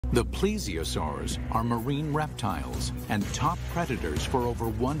The plesiosaurs are marine reptiles and top predators for over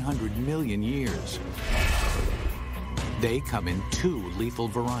 100 million years. They come in two lethal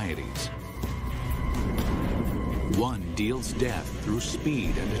varieties. One deals death through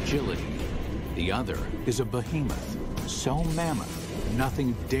speed and agility. The other is a behemoth, so mammoth,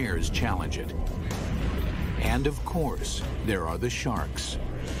 nothing dares challenge it. And of course, there are the sharks.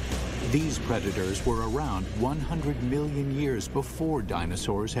 These predators were around 100 million years before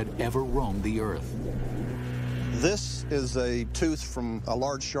dinosaurs had ever roamed the Earth. This is a tooth from a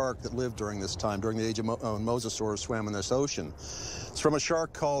large shark that lived during this time, during the age of when mosasaurs swam in this ocean. It's from a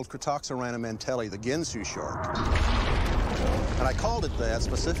shark called Cretoxorana mantelli, the Ginsu shark. And I called it that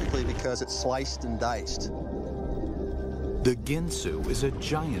specifically because it's sliced and diced. The Ginsu is a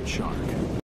giant shark.